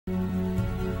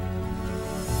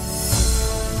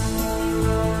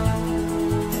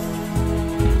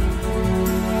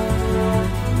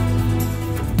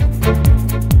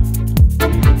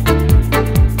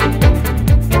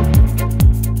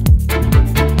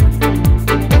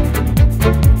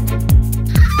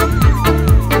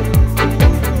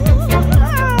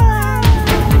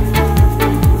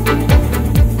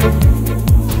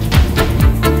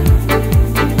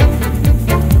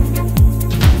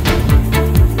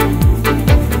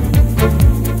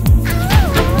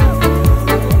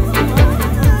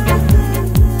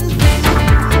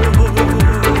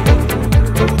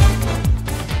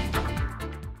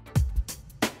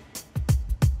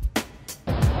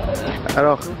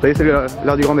Ça y est, c'est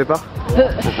l'heure du grand départ.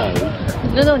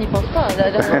 Non, non, on n'y pense pas.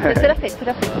 C'est la fête, c'est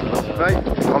la fête. Ouais,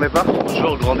 grand départ.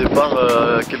 Bonjour, grand départ,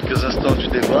 quelques instants du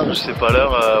départ, je sais pas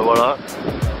l'heure, voilà.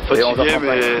 Fatigué,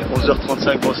 mais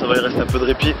 11h35, bon ça va, il reste un peu de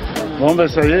répit. Bon ben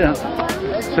ça y est, hein.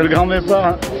 C'est le grand départ.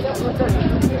 Hein.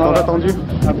 On a attendu.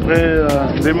 Après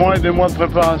des mois et des mois de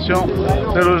préparation,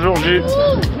 c'est le jour J.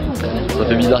 Ça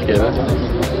fait bizarre quand même. Hein.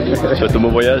 Je souhaite un bon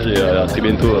voyage et à très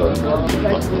bientôt.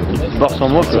 Barre sans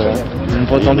moi, quoi. Même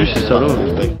pas attendu, c'est salaud.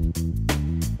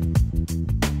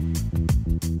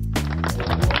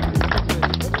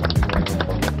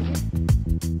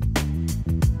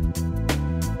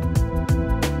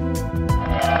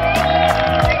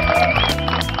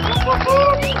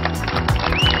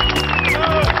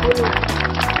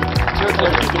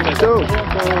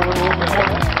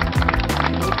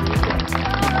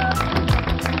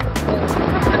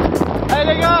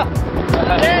 Allez les gars!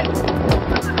 Allez!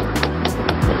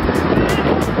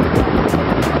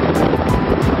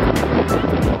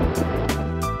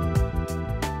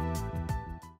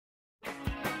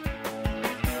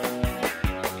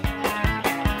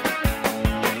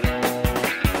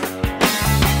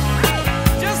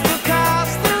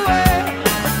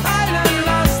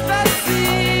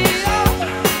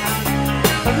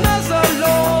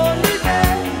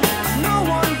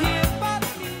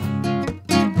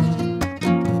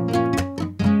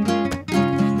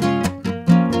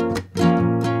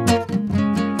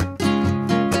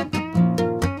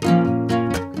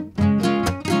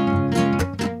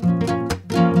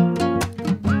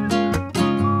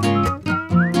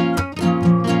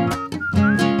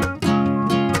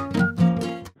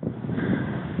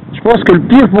 Je pense que le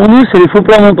pire pour nous, c'est les faux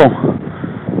plats montants.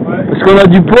 Ouais. Parce qu'on a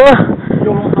du poids,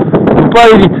 on peut pas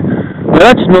aller vite. Mais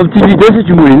là, tu te mets en petite vitesse et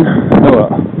tu moulines. Et voilà.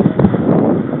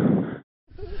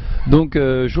 Donc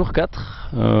jour 4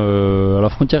 à la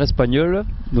frontière espagnole.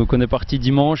 Donc on est parti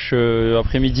dimanche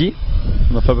après-midi.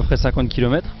 On a fait à peu près 50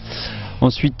 km.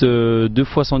 Ensuite 2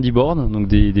 fois 110 bornes, donc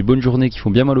des bonnes journées qui font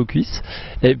bien mal aux cuisses.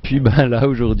 Et puis ben, là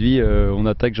aujourd'hui on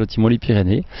attaque gentiment les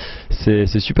Pyrénées. C'est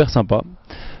super sympa.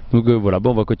 Donc voilà,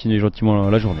 bon, on va continuer gentiment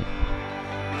la journée.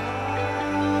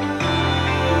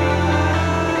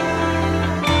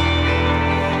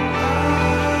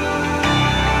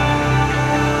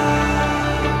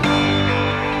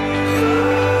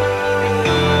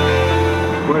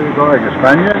 Where are you going?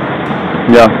 Espagne?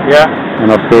 Yeah. Yeah. And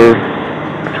after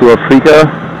to Africa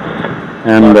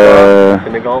and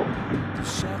Senegal.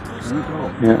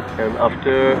 yeah. And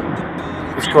after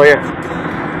Ushuaia,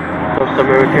 South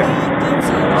America.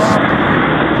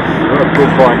 2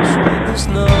 points. There's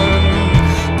none.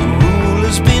 The rule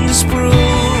has been disproved.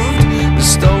 The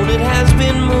stone it has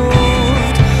been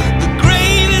moved. The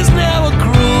grave is now a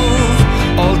groove.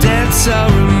 All debts are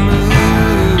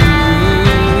removed.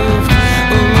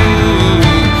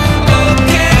 Oh,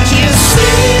 can't you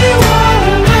see what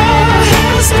love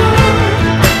has done?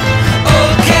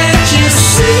 Oh, can't you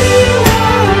see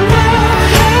what love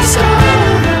has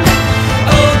done?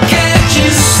 Oh, can't you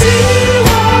see?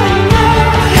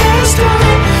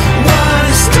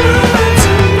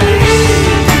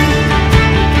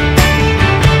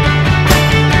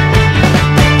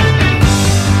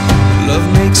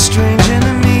 Strange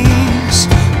enemies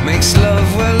makes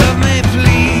love where love may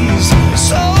please.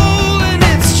 Soul in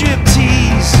its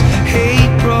striptease, hate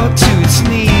brought to its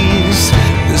knees.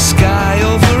 The sky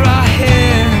over our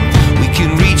head, we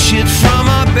can reach it from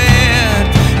our bed.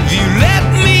 If you let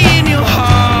me in your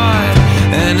heart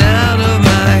and out of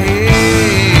my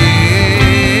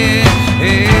head.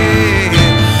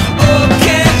 Oh,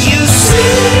 can't you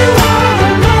see what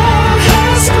love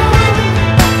has done?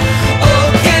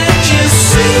 Oh, can't you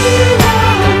see?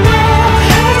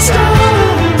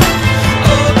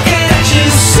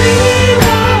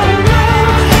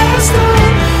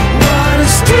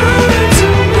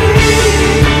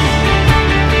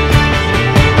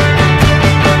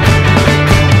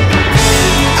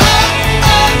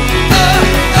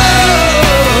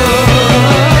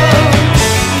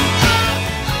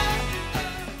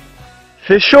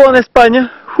 C'est chaud en Espagne.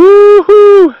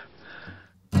 Wouhou!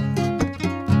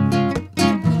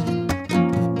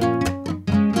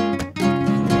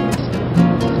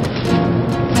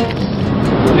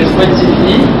 L'Espagne c'est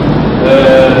fini.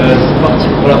 C'est parti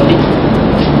pour l'Afrique.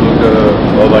 Donc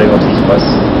on va aller voir ce qui se passe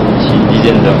d'ici une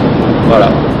dizaine d'heures. Voilà.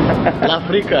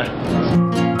 L'Afrique.